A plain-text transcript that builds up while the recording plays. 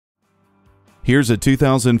Here's a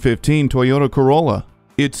 2015 Toyota Corolla.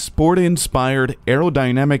 Its sport-inspired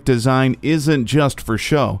aerodynamic design isn't just for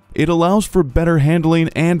show. It allows for better handling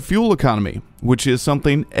and fuel economy, which is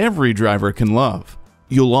something every driver can love.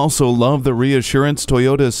 You'll also love the reassurance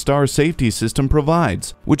Toyota's Star safety system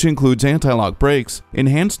provides, which includes anti-lock brakes,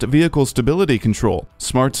 enhanced vehicle stability control,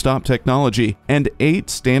 smart stop technology, and 8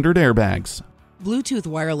 standard airbags. Bluetooth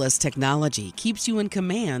wireless technology keeps you in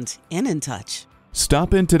command and in touch.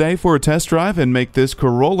 Stop in today for a test drive and make this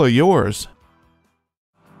Corolla yours.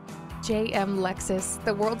 JM Lexus,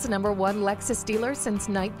 the world's #1 Lexus dealer since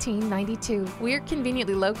 1992. We're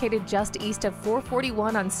conveniently located just east of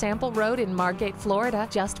 441 on Sample Road in Margate, Florida,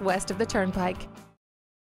 just west of the Turnpike.